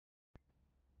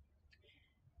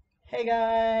Hey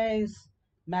guys,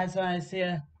 TMScientist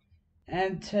here,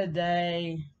 and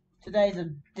today's a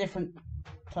different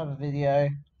type of video.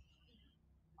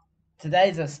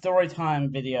 Today's a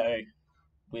storytime video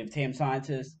with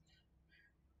TMScientist,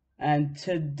 and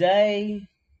today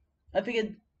I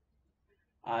figured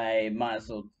I might as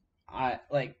well. I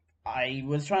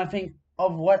was trying to think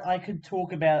of what I could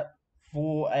talk about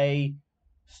for a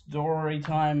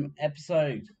storytime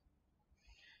episode.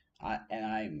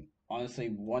 I honestly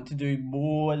want to do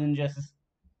more than just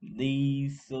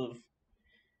these sort of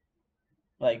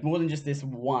more than just this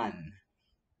one.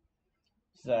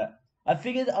 So I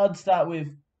figured I'd start with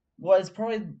what is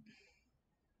probably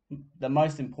the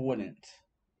most important.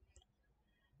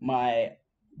 My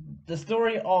the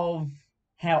story of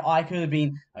how I could have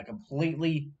been a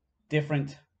completely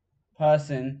different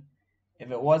person if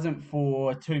it wasn't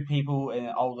for two people in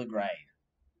an older grade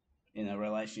in a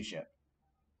relationship.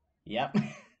 Yep.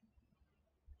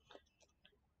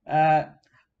 uh,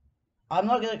 I'm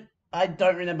not gonna. I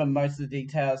don't remember most of the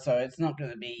details, so it's not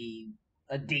gonna be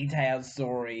a detailed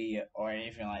story or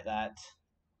anything like that.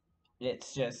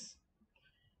 It's just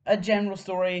a general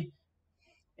story.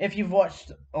 If you've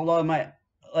watched a lot of my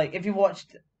if you've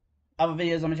watched other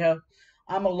videos on my channel,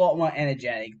 I'm a lot more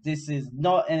energetic. This is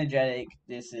not energetic.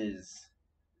 This is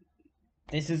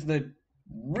the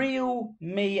real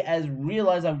me, as real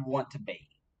as I want to be.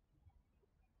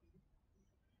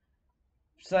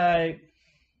 So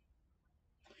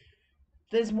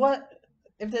there's what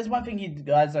if there's one thing you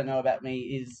guys don't know about me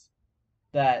is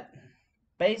that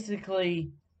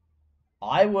basically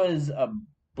I was a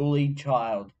bullied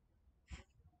child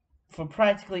for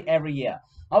practically every year.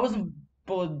 I wasn't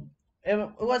bullied. It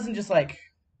wasn't just like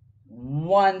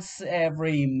once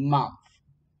every month.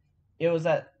 It was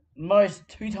at most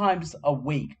 2 times a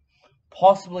week,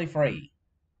 possibly three.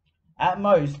 At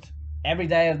most, every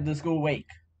day of the school week.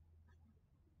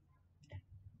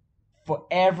 For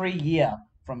every year,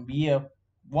 from year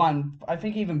one, I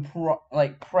think even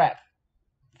prep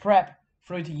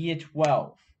through to year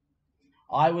 12,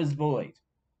 I was bullied.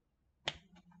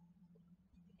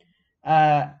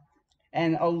 Uh,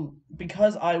 and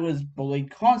because I was bullied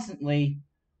constantly,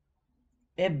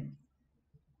 it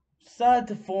started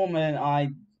to form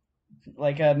a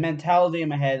mentality in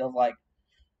my head of like,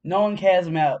 no one cares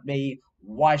about me.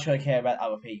 Why should I care about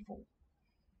other people?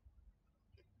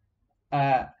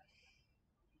 Uh,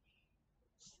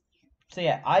 so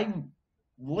yeah, I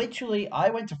went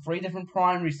to 3 different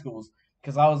primary schools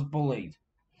because I was bullied.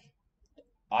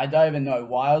 I don't even know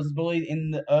why I was bullied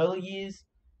in the early years,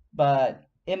 but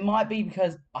it might be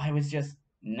because I was just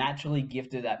naturally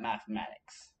gifted at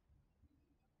mathematics.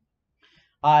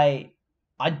 I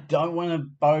I don't want to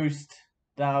boast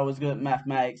that I was good at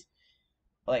mathematics.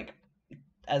 Like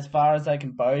as far as I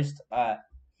can boast,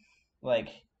 like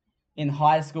in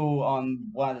high school on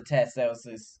one of the tests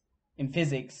in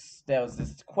physics there was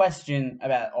this question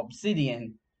about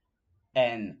obsidian,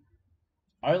 and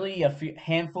only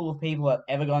handful of people have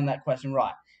ever gotten that question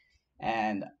right.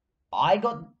 And I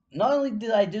got not only did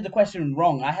I do the question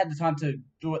wrong, I had the time to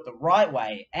do it the right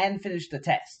way and finish the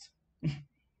test.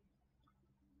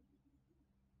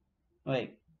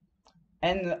 like,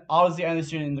 and I was the only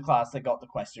student in the class that got the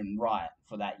question right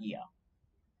for that year.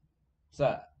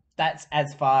 So that's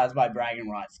as far as my bragging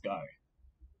rights go.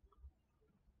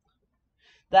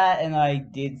 That, and I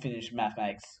did finish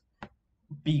mathematics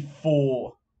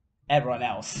before everyone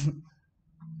else.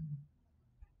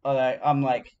 Although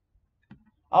I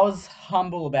was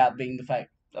humble about the fact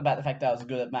that I was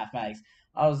good at mathematics.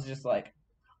 I was just like,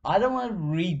 I don't want to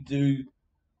redo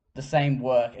the same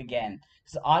work again,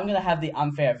 so I'm gonna have the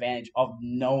unfair advantage of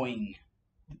knowing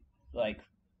like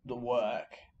the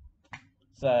work.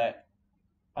 So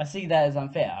I see that as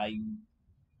unfair. I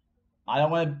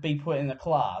don't want to be put in a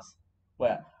class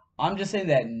where I'm just sitting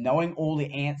there knowing all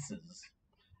the answers,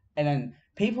 and then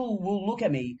people will look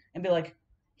at me and be like,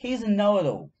 "He's a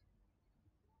know-it-all,"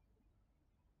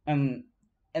 and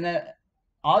and then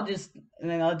I'll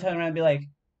turn around and be like,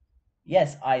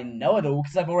 "Yes, I know it all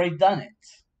because I've already done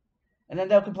it," and then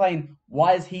they'll complain,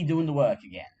 "Why is he doing the work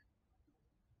again?"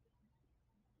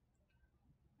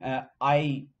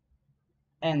 I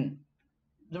and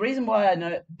the reason why I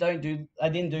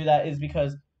didn't do that is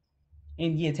because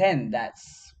in year 10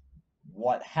 that's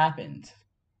what happened.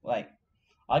 Like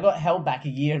I got held back a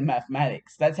year in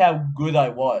mathematics. That's how good I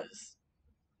was.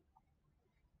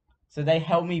 So they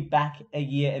held me back a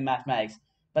year in mathematics,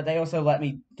 but they also let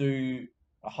me do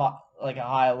a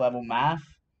higher level math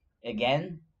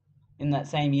again in that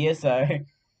same year. So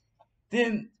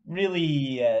didn't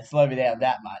really slow me down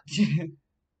that much.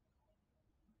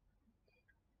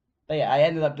 But yeah, I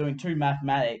ended up doing two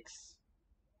mathematics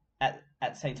at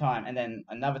the same time, and then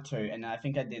another two, and I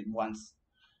think I did once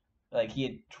like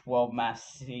year 12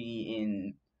 maths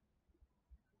in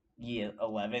year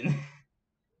 11.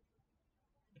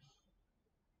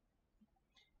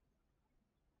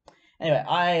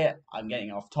 Anyway, I'm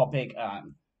getting off topic.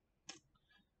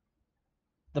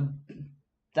 The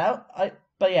that I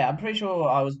but yeah, I'm pretty sure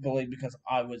I was bullied because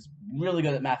I was really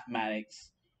good at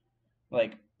mathematics.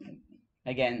 Like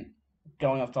again,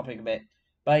 going off topic a bit.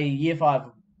 By year five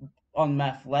on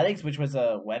Mathletics, which was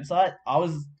a website,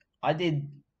 I did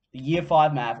year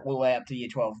five math all the way up to year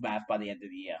 12 math by the end of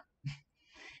the year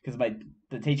because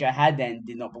the teacher I had then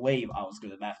did not believe I was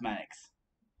good at mathematics.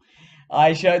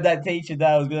 I showed that teacher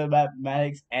that I was good at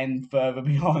mathematics and further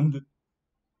beyond.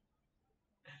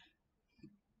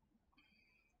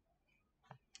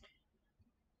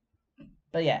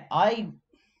 But yeah, I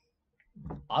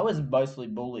was mostly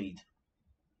bullied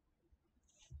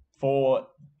for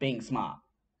being smart.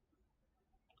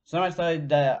 So much so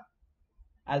that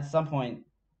at some point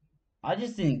I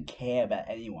just didn't care about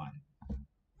anyone.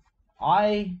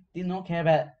 I did not care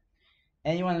about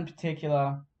anyone in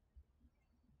particular.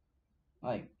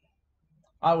 Like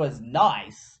I was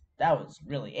nice. That was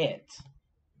really it.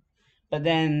 But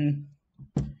then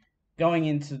going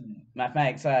into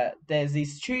mathematics, there's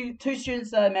these two students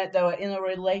that I met that were in a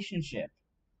relationship.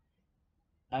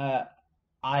 Uh,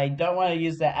 I don't want to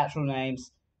use their actual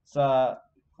names, so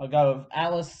I'll go with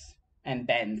Alice and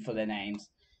Ben for their names.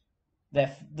 The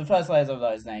first letters of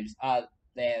those names are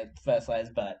their first letters,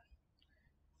 but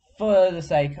for the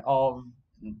sake of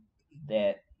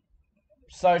their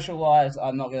social lives,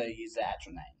 I'm not going to use their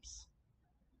actual names.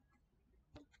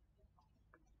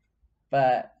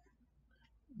 But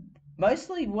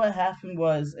mostly what happened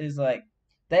is like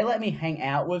they let me hang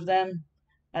out with them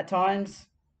at times,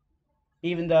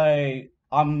 even though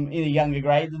I'm in a younger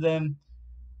grade than them,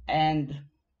 and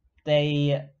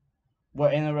they were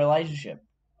in a relationship.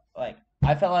 Like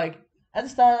I felt like at the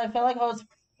start, I felt like I was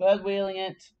third wheeling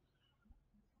it,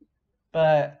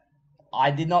 but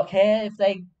I did not care if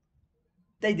they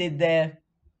did their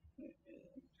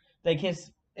they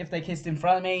kissed if they kissed in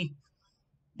front of me.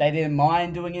 They didn't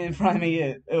mind doing it in front of me.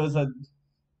 It was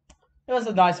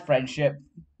a nice friendship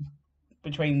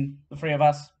between the three of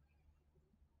us.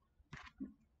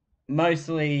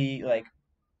 Mostly like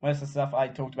most of the stuff I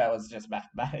talked about was just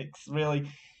mathematics, really,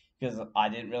 because I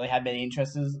didn't really have many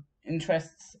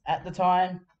interests at the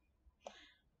time.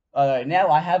 Although now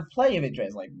I have plenty of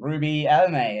interests like Ruby,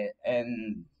 anime,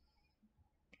 and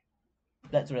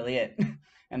that's really it.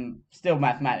 And still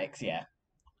mathematics, yeah.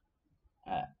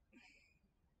 Uh,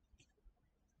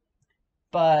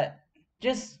 but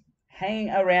just hanging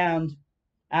around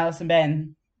Alice and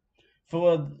Ben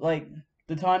for like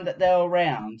the time that they're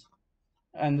around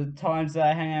and the times that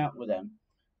I hang out with them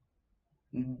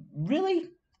really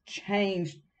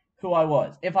changed who I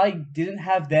was. If I didn't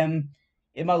have them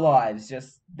in my lives,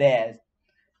 just there,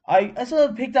 I sort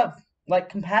of picked up like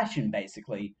compassion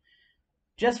basically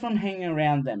just from hanging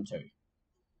around them too.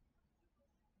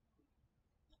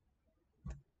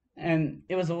 And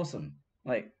it was awesome.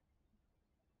 Like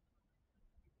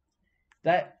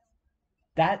that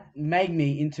that made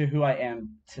me into who I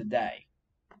am today.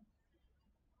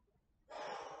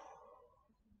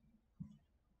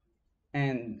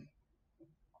 And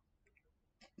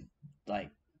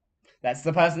like that's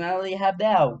the personality I have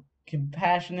now.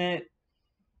 Compassionate,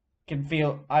 can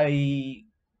feel I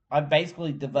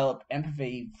basically developed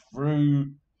empathy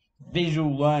through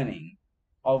visual learning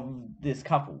of this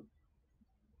couple.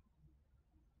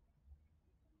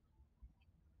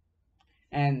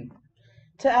 And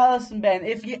to Alice and Ben,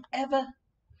 if you ever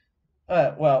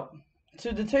well,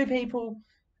 to the two people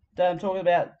that I'm talking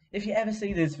about, if you ever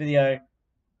see this video,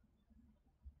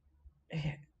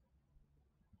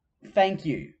 thank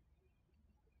you.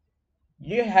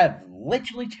 You have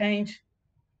literally changed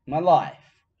my life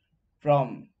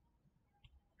from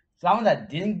someone that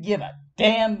didn't give a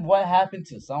damn what happened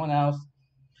to someone else,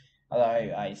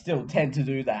 although I still tend to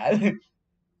do that,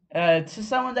 to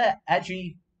someone that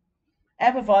actually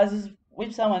empathizes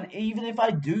with someone, even if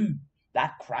I do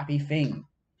that crappy thing.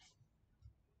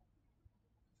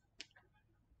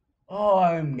 Oh,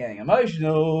 I'm getting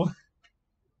emotional.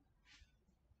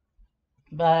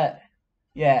 But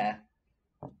yeah,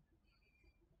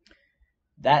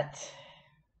 that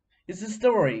is the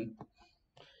story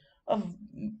of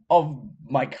of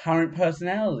my current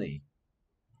personality.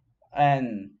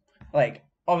 And like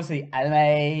obviously anime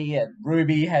and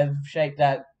Ruby have shaped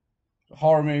that,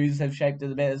 horror movies have shaped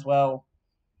it a bit as well.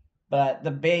 But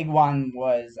the big one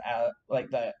was like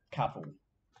the couple.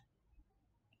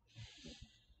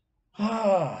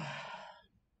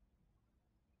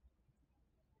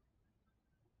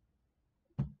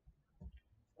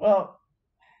 Well,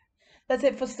 that's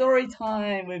it for story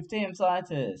time with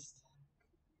TMScientist.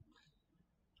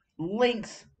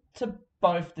 Links to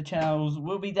both the channels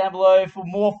will be down below for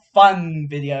more fun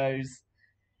videos.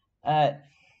 Uh,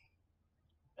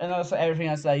 and also everything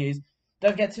else that I use.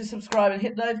 Don't forget to subscribe and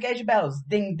hit the notification bells.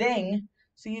 Ding ding.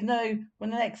 So you know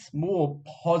when the next more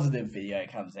positive video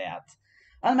comes out.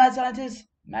 I'm Mad Scientist.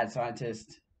 Mad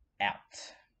Scientist out.